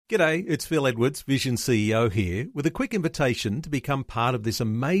G'day, it's Phil Edwards, Vision CEO here, with a quick invitation to become part of this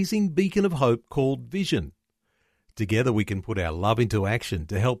amazing beacon of hope called Vision. Together we can put our love into action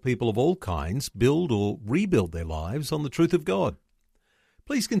to help people of all kinds build or rebuild their lives on the truth of God.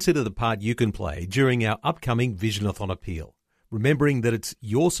 Please consider the part you can play during our upcoming Visionathon appeal, remembering that it's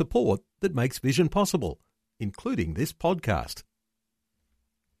your support that makes Vision possible, including this podcast.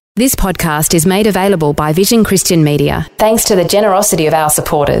 This podcast is made available by Vision Christian Media, thanks to the generosity of our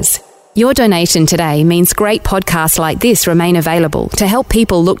supporters. Your donation today means great podcasts like this remain available to help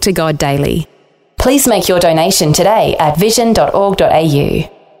people look to God daily. Please make your donation today at vision.org.au.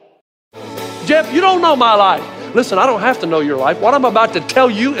 Jeff, you don't know my life. Listen, I don't have to know your life. What I'm about to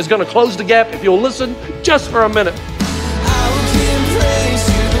tell you is going to close the gap if you'll listen just for a minute.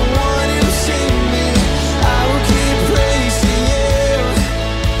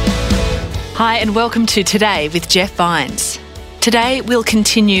 Hi and welcome to Today with Jeff Vines. Today we'll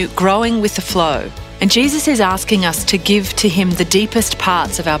continue growing with the flow, and Jesus is asking us to give to him the deepest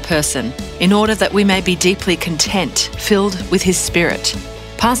parts of our person in order that we may be deeply content, filled with his Spirit.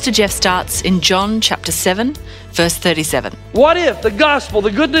 Pastor Jeff starts in John chapter 7, verse 37. What if the gospel,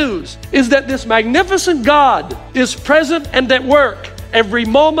 the good news, is that this magnificent God is present and at work every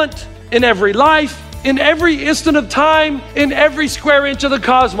moment, in every life, in every instant of time, in every square inch of the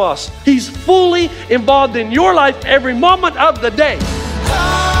cosmos. He's fully involved in your life every moment of the day.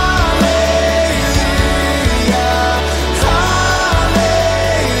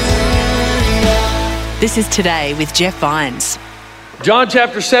 This is Today with Jeff Vines. John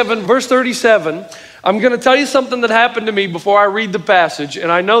chapter 7, verse 37. I'm going to tell you something that happened to me before I read the passage,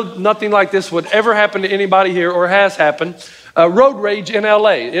 and I know nothing like this would ever happen to anybody here or has happened. Road rage in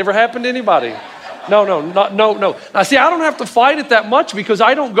LA. It ever happened to anybody? No. Now, see, I don't have to fight it that much because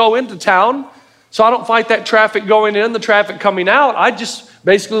I don't go into town, so I don't fight that traffic going in, the traffic coming out. I just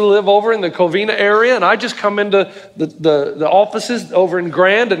basically live over in the Covina area, and I just come into the offices over in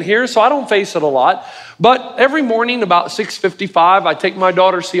Grand and here, so I don't face it a lot. But every morning about 6:55, I take my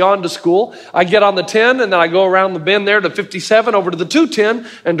daughter Sion to school. I get on the 10, and then I go around the bend there to 57 over to the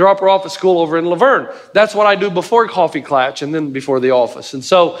 210 and drop her off at school over in Laverne. That's what I do before Coffee Klatch and then before the office. And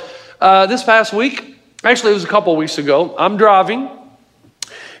so this past week, actually it was a couple weeks ago, I'm driving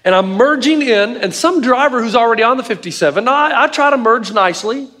and I'm merging in, and some driver who's already on the 57, now I try to merge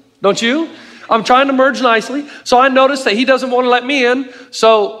nicely, don't you? I'm trying to merge nicely. So I notice that he doesn't want to let me in.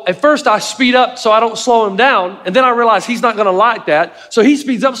 So at first I speed up so I don't slow him down. And then I realize he's not going to like that. So he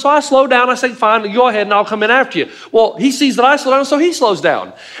speeds up. So I slow down. I say, fine, go ahead and I'll come in after you. Well, he sees that I slow down, so he slows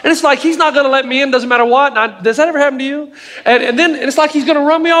down. And it's like he's not going to let me in, doesn't matter what. Does that ever happen to you? And then it's like he's going to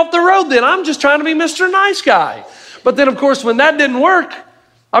run me off the road then. I'm just trying to be Mr. Nice Guy. But then, of course, when that didn't work,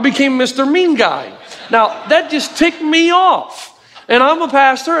 I became Mr. Mean Guy. Now, that just ticked me off. And I'm a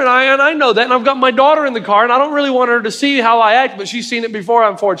pastor, and I know that, and I've got my daughter in the car, and I don't really want her to see how I act, but she's seen it before,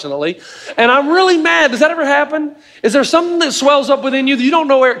 unfortunately. And I'm really mad. Does that ever happen? Is there something that swells up within you that you don't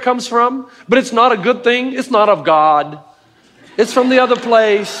know where it comes from, but it's not a good thing? It's not of God. It's from the other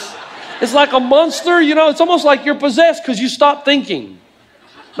place. It's like a monster, it's almost like you're possessed because you stop thinking.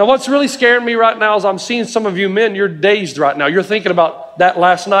 Now, what's really scaring me right now is I'm seeing some of you men, you're dazed right now. You're thinking about that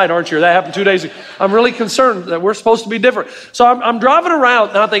last night, aren't you? That happened 2 days ago. I'm really concerned that we're supposed to be different. So I'm driving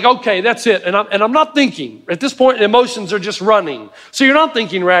around and I think, okay, that's it. And I'm not thinking. At this point, emotions are just running. So you're not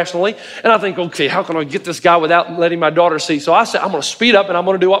thinking rationally. And I think, okay, how can I get this guy without letting my daughter see? So I said, I'm going to speed up and I'm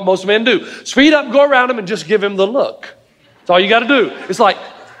going to do what most men do. Speed up, go around him and just give him the look. That's all you got to do. It's like,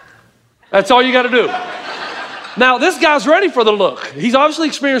 that's all you got to do. Now, this guy's ready for the look. He's obviously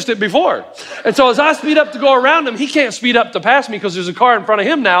experienced it before. And so as I speed up to go around him, he can't speed up to pass me because there's a car in front of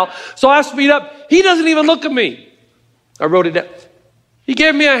him now. So I speed up. He doesn't even look at me. I wrote it down. He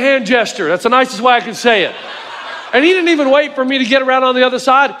gave me a hand gesture. That's the nicest way I can say it. And he didn't even wait for me to get around on the other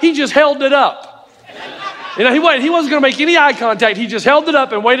side. He just held it up. He wasn't going to make any eye contact. He just held it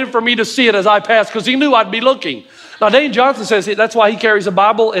up and waited for me to see it as I passed because he knew I'd be looking. Now, Dane Johnson says that's why he carries a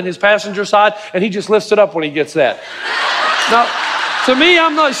Bible in his passenger side, and he just lifts it up when he gets that. Now, to me,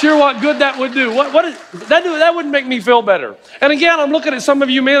 I'm not sure what good that would do. That wouldn't make me feel better. And again, I'm looking at some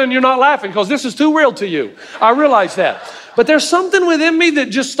of you men, and you're not laughing because this is too real to you. I realize that. But there's something within me that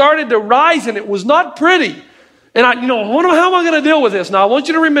just started to rise, and it was not pretty. And how am I going to deal with this? Now, I want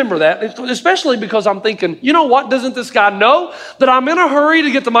you to remember that, especially because I'm thinking, you know what? Doesn't this guy know that I'm in a hurry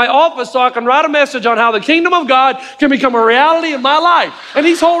to get to my office so I can write a message on how the kingdom of God can become a reality in my life? And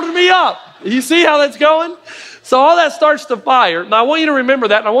he's holding me up. You see how that's going? So all that starts to fire. Now, I want you to remember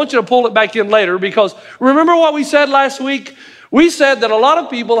that, and I want you to pull it back in later because remember what we said last week? We said that a lot of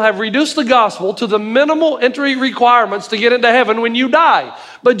people have reduced the gospel to the minimal entry requirements to get into heaven when you die.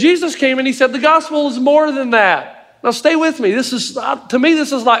 But Jesus came and he said, the gospel is more than that. Now stay with me. To me,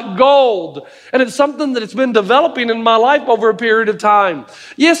 this is like gold. And it's something that it's been developing in my life over a period of time.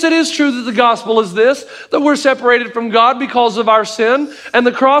 Yes, it is true that the gospel is this, that we're separated from God because of our sin. And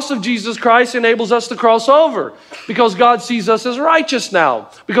the cross of Jesus Christ enables us to cross over because God sees us as righteous now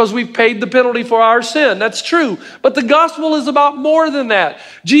because we've paid the penalty for our sin. That's true. But the gospel is about more than that.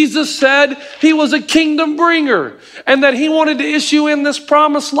 Jesus said he was a kingdom bringer and that he wanted to issue in this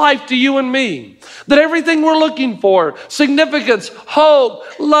promised life to you and me. That everything we're looking for, significance, hope,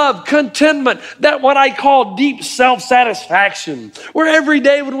 love, contentment, that what I call deep self-satisfaction, where every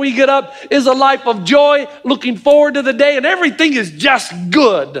day when we get up is a life of joy, looking forward to the day, and everything is just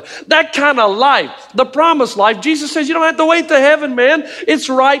good. That kind of life, the promised life. Jesus says you don't have to wait to heaven, man. It's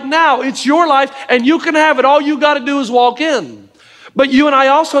right now. It's your life, and you can have it. All you got to do is walk in. But you and I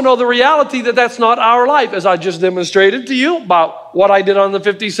also know the reality that that's not our life, as I just demonstrated to you about what I did on the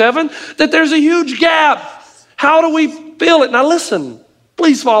 57, that there's a huge gap. How do we feel it? Now listen,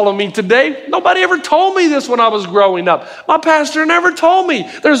 please follow me today. Nobody ever told me this when I was growing up. My pastor never told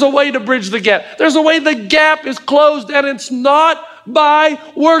me there's a way to bridge the gap. There's a way the gap is closed, and it's not by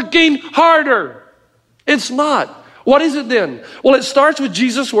working harder. It's not. What is it then? Well, it starts with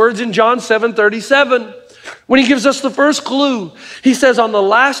Jesus' words in John 7:37. When he gives us the first clue, he says, on the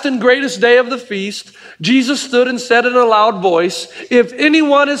last and greatest day of the feast, Jesus stood and said in a loud voice, if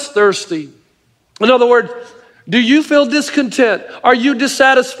anyone is thirsty. In other words, do you feel discontent? Are you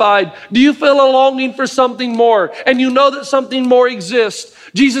dissatisfied? Do you feel a longing for something more? And you know that something more exists.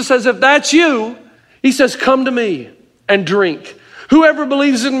 Jesus says, if that's you, he says, come to me and drink. Whoever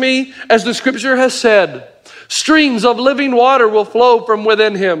believes in me, as the scripture has said, streams of living water will flow from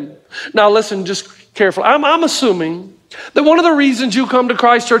within him. Now listen, just careful. I'm assuming that one of the reasons you come to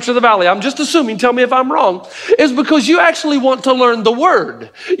Christ Church of the Valley, I'm just assuming, tell me if I'm wrong, is because you actually want to learn the Word.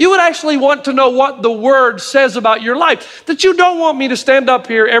 You would actually want to know what the Word says about your life. That you don't want me to stand up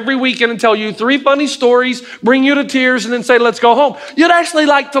here every weekend and tell you 3 funny stories, bring you to tears, and then say, let's go home. You'd actually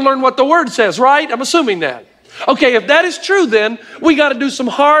like to learn what the Word says, right? I'm assuming that. Okay, if that is true, then we got to do some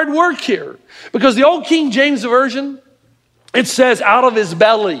hard work here. Because the old King James Version, it says, out of his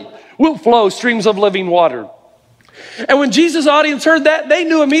belly will flow streams of living water. And when Jesus' audience heard that, they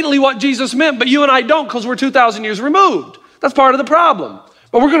knew immediately what Jesus meant, but you and I don't because we're 2,000 years removed. That's part of the problem.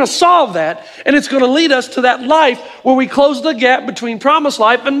 But we're going to solve that, and it's going to lead us to that life where we close the gap between promised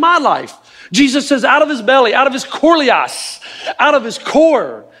life and my life. Jesus says out of his belly, out of his korlios, out of his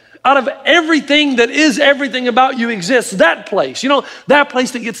core, out of everything that is everything about you exists. That place, that place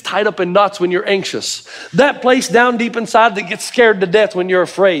that gets tied up in knots when you're anxious. That place down deep inside that gets scared to death when you're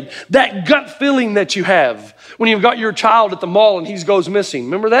afraid. That gut feeling that you have when you've got your child at the mall and he goes missing.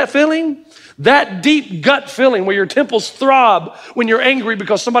 Remember that feeling? That deep gut feeling where your temples throb when you're angry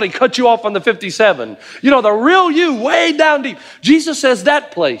because somebody cut you off on the 57. The real you way down deep. Jesus says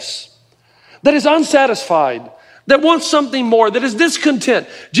that place that is unsatisfied, that wants something more, that is discontent.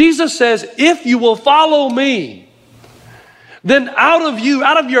 Jesus says, if you will follow me, then out of you,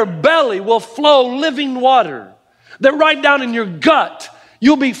 out of your belly will flow living water. That right down in your gut,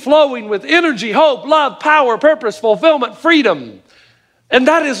 you'll be flowing with energy, hope, love, power, purpose, fulfillment, freedom. And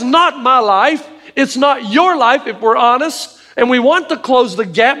that is not my life. It's not your life, if we're honest. And we want to close the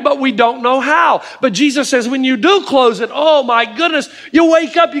gap, but we don't know how. But Jesus says when you do close it, oh my goodness, you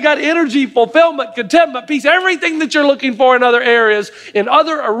wake up, you got energy, fulfillment, contentment, peace, everything that you're looking for in other areas, in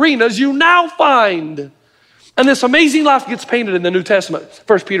other arenas, you now find. And this amazing life gets painted in the New Testament,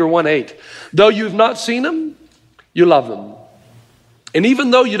 1 Peter 1:8. Though you've not seen him, you love him. And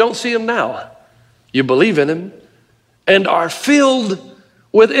even though you don't see him now, you believe in him and are filled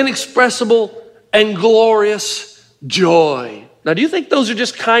with inexpressible and glorious joy. Now, do you think those are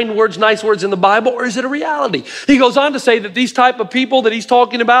just kind words, nice words in the Bible, or is it a reality? He goes on to say that these type of people that he's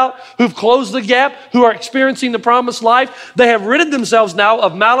talking about, who've closed the gap, who are experiencing the promised life, they have ridded themselves now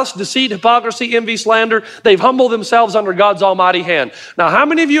of malice, deceit, hypocrisy, envy, slander. They've humbled themselves under God's almighty hand. Now, how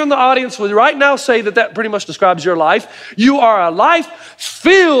many of you in the audience would right now say that that pretty much describes your life? You are a life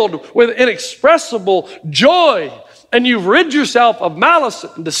filled with inexpressible joy. And you've rid yourself of malice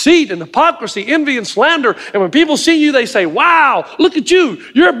and deceit and hypocrisy, envy and slander. And when people see you, they say, wow, look at you.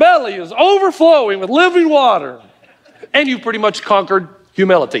 Your belly is overflowing with living water. And you've pretty much conquered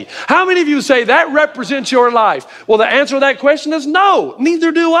humility. How many of you say that represents your life? Well, the answer to that question is no,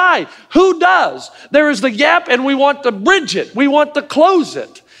 neither do I. Who does? There is the gap and we want to bridge it. We want to close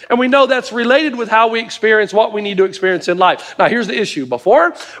it. And we know that's related with how we experience what we need to experience in life. Now, here's the issue.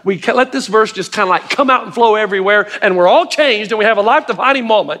 Before we let this verse just kind of like come out and flow everywhere and we're all changed and we have a life-defining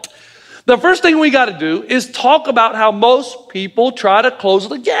moment, The first thing we got to do is talk about how most people try to close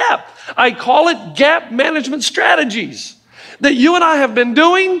the gap. I call it gap management strategies that you and I have been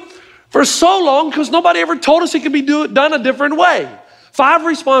doing for so long because nobody ever told us it could be done a different way. 5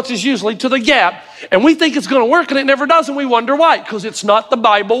 responses usually to the gap, and we think it's going to work and it never does, and we wonder why, because it's not the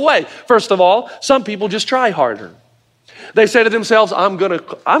Bible way. First of all, some people just try harder. They say to themselves,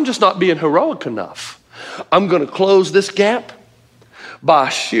 I'm just not being heroic enough. I'm going to close this gap by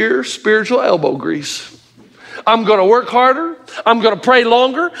sheer spiritual elbow grease. I'm going to work harder. I'm going to pray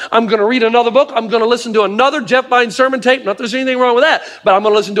longer. I'm going to read another book. I'm going to listen to another Jeff Vines sermon tape. Not that there's anything wrong with that, but I'm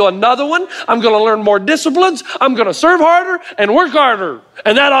going to listen to another one. I'm going to learn more disciplines. I'm going to serve harder and work harder,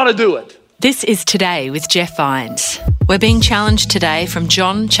 and that ought to do it. This is Today with Jeff Vines. We're being challenged today from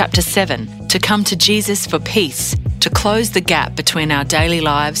John chapter 7 to come to Jesus for peace, to close the gap between our daily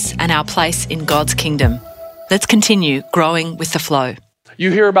lives and our place in God's kingdom. Let's continue growing with the flow. You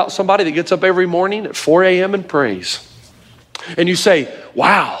hear about somebody that gets up every morning at 4 a.m. and prays. And you say,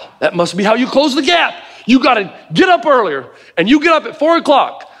 wow, that must be how you close the gap. You got to get up earlier, and you get up at 4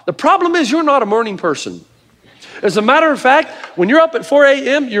 o'clock. The problem is you're not a morning person. As a matter of fact, when you're up at 4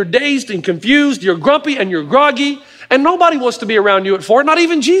 a.m., you're dazed and confused, you're grumpy and you're groggy, and nobody wants to be around you at 4. Not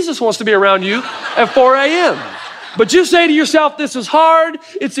even Jesus wants to be around you at 4 a.m. But you say to yourself, this is hard,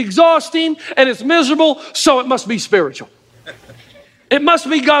 it's exhausting, and it's miserable, so it must be spiritual. It must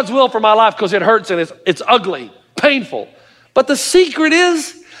be God's will for my life because it hurts and it's ugly, painful. But the secret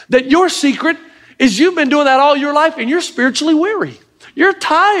is that your secret is you've been doing that all your life and you're spiritually weary. You're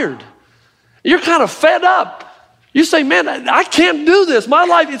tired. You're kind of fed up. You say, man, I can't do this. My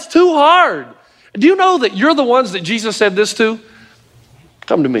life, it's too hard. Do you know that you're the ones that Jesus said this to?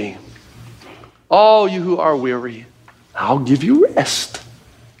 Come to me. All you who are weary, I'll give you rest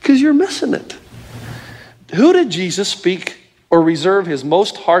because you're missing it. Who did Jesus speak or reserve his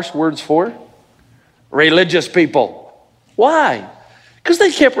most harsh words for? Religious people. Why? Because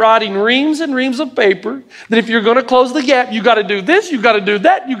they kept writing reams and reams of paper that if you're going to close the gap, you got to do this, you got to do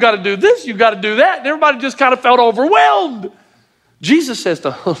that, you got to do this, you got to do that. And everybody just kind of felt overwhelmed. Jesus says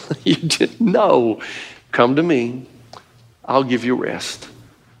to them, you didn't know. Come to me. I'll give you rest.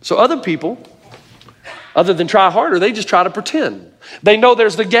 So other people, other than try harder, they just try to pretend. They know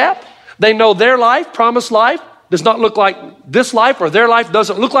there's the gap. They know their life, promised life, does not look like this life, or their life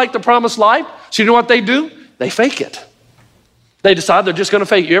doesn't look like the promised life. So you know what they do? They fake it. They decide they're just going to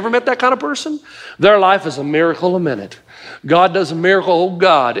fake it. You ever met that kind of person? Their life is a miracle a minute. God does a miracle, oh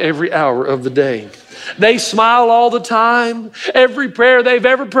God, every hour of the day. They smile all the time. Every prayer they've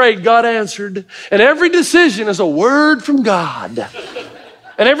ever prayed, God answered. And every decision is a word from God.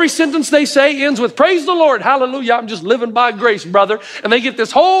 And every sentence they say ends with, praise the Lord, hallelujah, I'm just living by grace, brother. And they get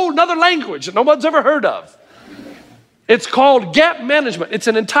this whole nother language that no one's ever heard of. It's called gap management. It's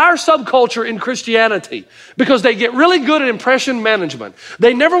an entire subculture in Christianity because they get really good at impression management.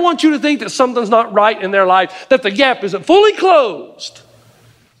 They never want you to think that something's not right in their life, that the gap isn't fully closed.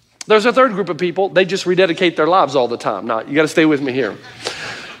 There's a third group of people, they just rededicate their lives all the time. Now, you got to stay with me here.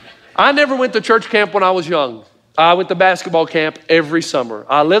 I never went to church camp when I was young. I went to basketball camp every summer.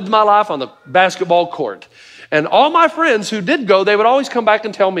 I lived my life on the basketball court. And all my friends who did go, they would always come back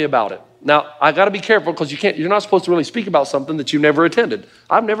and tell me about it. Now, I got to be careful because you're not supposed to really speak about something that you've never attended.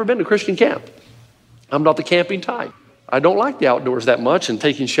 I've never been to Christian camp. I'm not the camping type. I don't like the outdoors that much and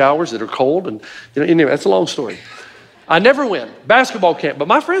taking showers that are cold. And anyway, that's a long story. I never went basketball camp, but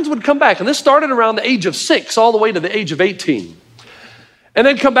my friends would come back. And this started around the age of 6 all the way to the age of 18. And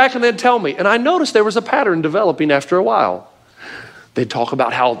they'd come back and they'd tell me. And I noticed there was a pattern developing after a while. They'd talk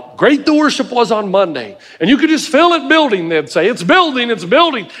about how great the worship was on Monday. And you could just feel it building, they'd say. It's building, it's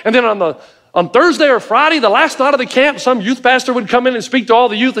building. And then on Thursday or Friday, the last night of the camp, some youth pastor would come in and speak to all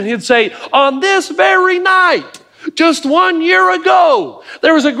the youth, and he'd say, on this very night, just 1 year ago,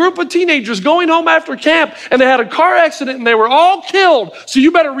 there was a group of teenagers going home after camp, and they had a car accident, and they were all killed, so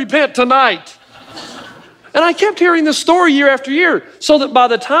you better repent tonight. And I kept hearing this story year after year, so that by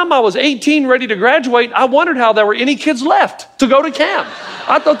the time I was 18, ready to graduate, I wondered how there were any kids left to go to camp.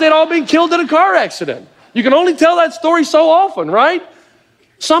 I thought they'd all been killed in a car accident. You can only tell that story so often, right?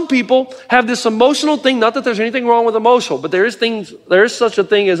 Some people have this emotional thing, not that there's anything wrong with emotional, but there is such a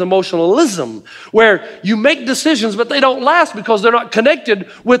thing as emotionalism, where you make decisions, but they don't last because they're not connected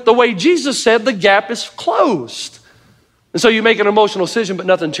with the way Jesus said the gap is closed. And so you make an emotional decision, but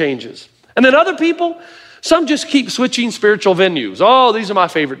nothing changes. And then other people, some just keep switching spiritual venues. Oh, these are my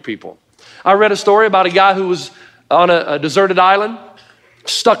favorite people. I read a story about a guy who was on a deserted island,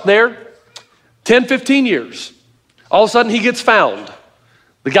 stuck there 10, 15 years. All of a sudden he gets found.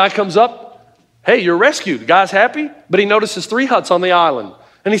 The guy comes up, hey, you're rescued. The guy's happy, but he notices 3 huts on the island.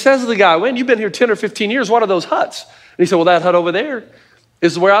 And he says to the guy, "When you've been here 10 or 15 years, what are those huts?" And he said, "Well, that hut over there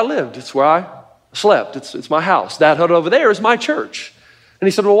is where I lived. It's where I slept. It's my house. That hut over there is my church." And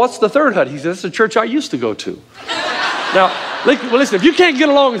he said, "Well, what's the third hut?" He said, "It's the church I used to go to." Now, listen, if you can't get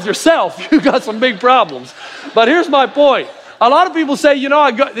along with yourself, you've got some big problems. But here's my point. A lot of people say,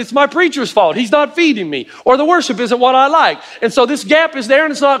 it's my preacher's fault. He's not feeding me. Or the worship isn't what I like. And so this gap is there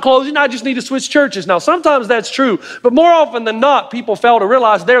and it's not closing. I just need to switch churches. Now, sometimes that's true. But more often than not, people fail to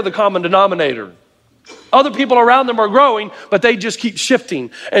realize they're the common denominator. Other people around them are growing, but they just keep shifting.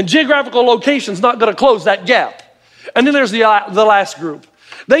 And geographical location's not going to close that gap. And then there's the last group.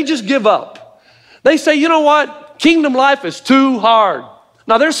 They just give up. They say, "You know what? Kingdom life is too hard."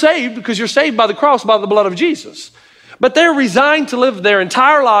 Now, they're saved because you're saved by the cross, by the blood of Jesus. But they're resigned to live their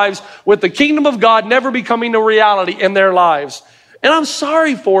entire lives with the kingdom of God never becoming a reality in their lives. And I'm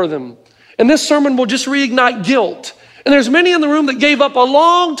sorry for them. And this sermon will just reignite guilt. And there's many in the room that gave up a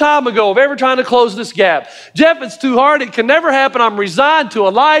long time ago of ever trying to close this gap. "Jeff, it's too hard. It can never happen. I'm resigned to a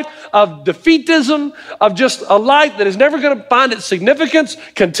life of defeatism, of just a life that is never going to find its significance,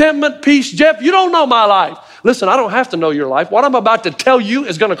 contentment, peace." Jeff, you don't know my life. Listen, I don't have to know your life. What I'm about to tell you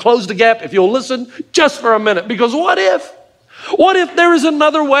is going to close the gap if you'll listen just for a minute. Because what if there is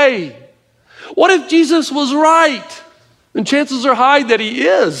another way? What if Jesus was right? And chances are high that he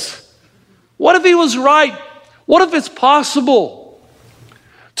is. What if he was right? What if it's possible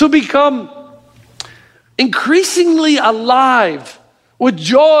to become increasingly alive with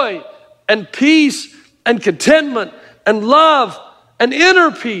joy and peace and contentment and love and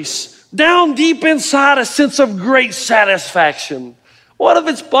inner peace, down deep inside a sense of great satisfaction? What if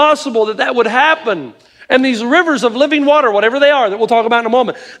it's possible that that would happen? And these rivers of living water, whatever they are, that we'll talk about in a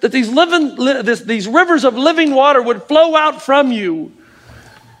moment, that these rivers of living water would flow out from you.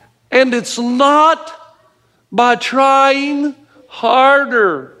 And it's not by trying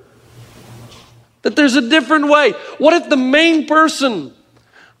harder. That there's a different way. What if the main person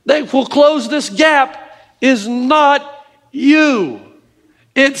that will close this gap is not you?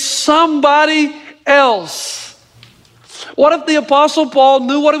 It's somebody else. What if the Apostle Paul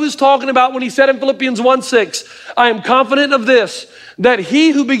knew what he was talking about when he said in Philippians 1:6, "I am confident of this, that he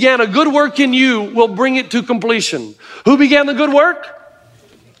who began a good work in you will bring it to completion." Who began the good work?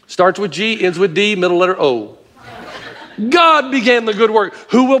 Starts with G, ends with D, middle letter O. God began the good work.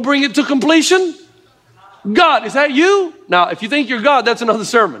 Who will bring it to completion? God. Is that you? Now, if you think you're God, that's another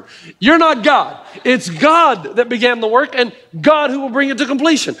sermon. You're not God. It's God that began the work and God who will bring it to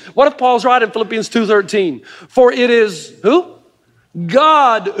completion. What if Paul's right in Philippians 2:13? "For it is," who?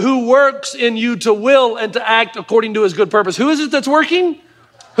 "God who works in you to will and to act according to his good purpose." Who is it that's working?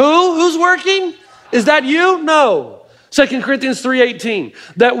 Who's working? Is that you? No. 2 Corinthians 3:18,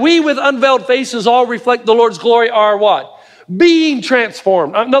 "That we with unveiled faces all reflect the Lord's glory are" what? "Being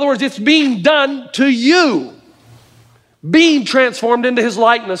transformed." In other words, it's being done to you. Being transformed into his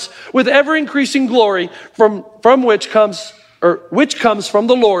likeness with ever increasing glory from which comes from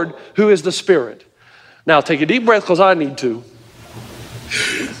the Lord who is the Spirit. Now take a deep breath because I need to.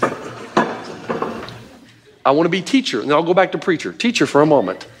 I want to be teacher, and then I'll go back to preacher. Teacher for a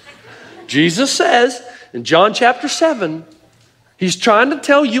moment. Jesus says in John chapter 7, he's trying to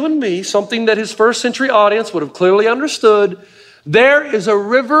tell you and me something that his first century audience would have clearly understood. There is a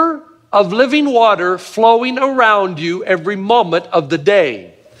river of living water flowing around you every moment of the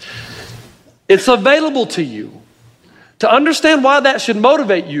day. It's available to you. To understand why that should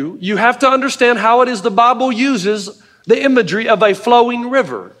motivate you, you have to understand how it is the Bible uses the imagery of a flowing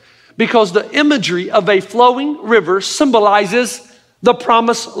river. Because the imagery of a flowing river symbolizes the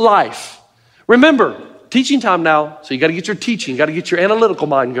promised life. Remember, teaching time now, so you got to get your teaching, you got to get your analytical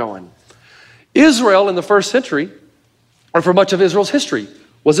mind going. Israel in the first century, or for much of Israel's history,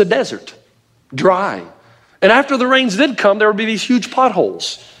 was a desert, dry. And after the rains did come, there would be these huge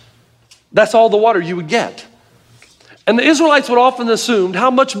potholes. That's all the water you would get. And the Israelites would often assume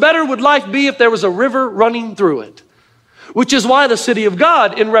how much better would life be if there was a river running through it. Which is why the city of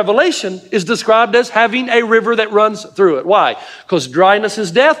God in Revelation is described as having a river that runs through it. Why? Because dryness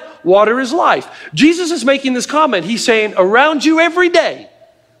is death, water is life. Jesus is making this comment. He's saying, around you every day,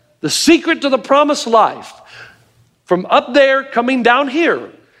 the secret to the promised life, from up there coming down here,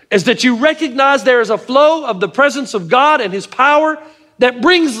 is that you recognize there is a flow of the presence of God and his power that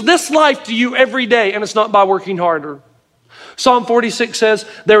brings this life to you every day, and it's not by working harder. Psalm 46 says,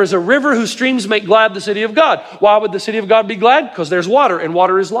 there is a river whose streams make glad the city of God. Why would the city of God be glad? Because there's water, and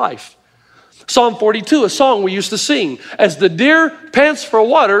water is life. Psalm 42, a song we used to sing. As the deer pants for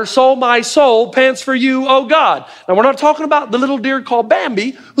water, so my soul pants for you, O God. Now, we're not talking about the little deer called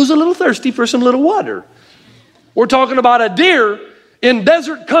Bambi, who's a little thirsty for some little water. We're talking about a deer in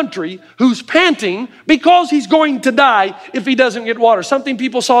desert country who's panting because he's going to die if he doesn't get water. Something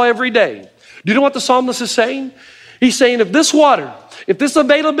people saw every day. Do you know what the psalmist is saying? He's saying if this water, if this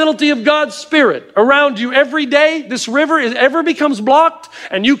availability of God's Spirit around you every day, this river ever becomes blocked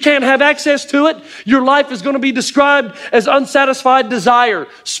and you can't have access to it, your life is going to be described as unsatisfied desire,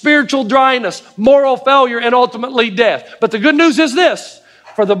 spiritual dryness, moral failure, and ultimately death. But the good news is this: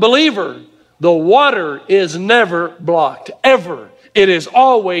 for the believer, the water is never blocked, ever. It is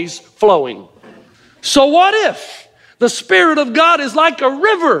always flowing. So what if the Spirit of God is like a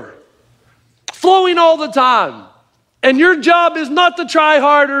river flowing all the time, and your job is not to try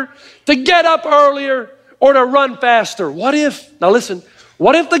harder, to get up earlier, or to run faster? What if, now listen,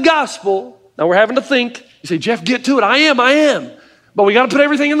 what if the gospel, now we're having to think, you say, Jeff, get to it. I am. But we got to put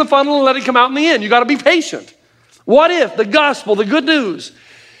everything in the funnel and let it come out in the end. You got to be patient. What if the gospel, the good news,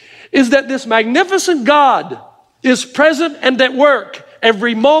 is that this magnificent God is present and at work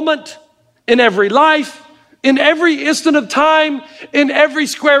every moment, in every life, in every instant of time, in every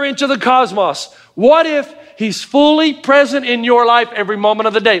square inch of the cosmos? What if he's fully present in your life every moment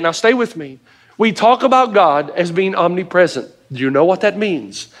of the day? Now stay with me. We talk about God as being omnipresent. Do you know what that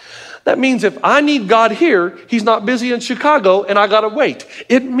means? That means if I need God here, he's not busy in Chicago and I gotta wait.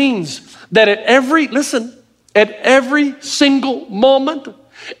 It means that at every single moment,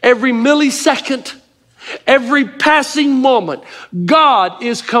 every millisecond, every passing moment, God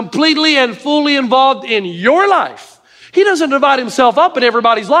is completely and fully involved in your life. He doesn't divide himself up in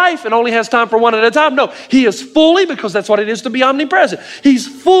everybody's life and only has time for one at a time. No, he is fully, because that's what it is to be omnipresent. He's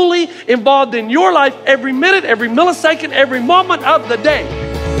fully involved in your life every minute, every millisecond, every moment of the day.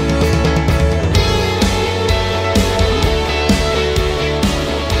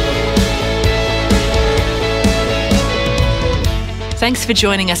 Thanks for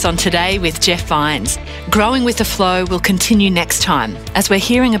joining us on Today with Jeff Vines. Growing with the Flow will continue next time as we're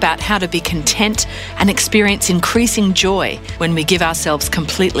hearing about how to be content and experience increasing joy when we give ourselves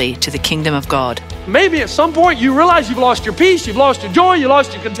completely to the kingdom of God. Maybe at some point you realize you've lost your peace, you've lost your joy, you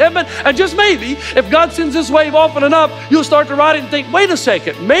lost your contentment, and just maybe, if God sends this wave often enough, you'll start to ride it and think, wait a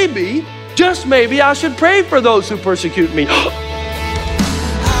second, maybe, just maybe, I should pray for those who persecute me.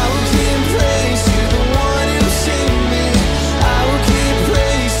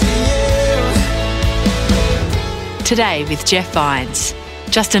 Today with Jeff Vines.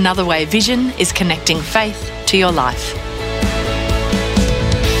 Just another way Vision is connecting faith to your life.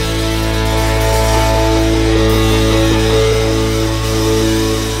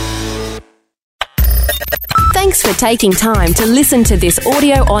 Thanks for taking time to listen to this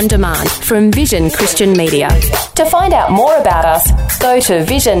audio on demand from Vision Christian Media. To find out more about us, go to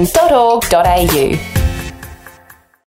vision.org.au.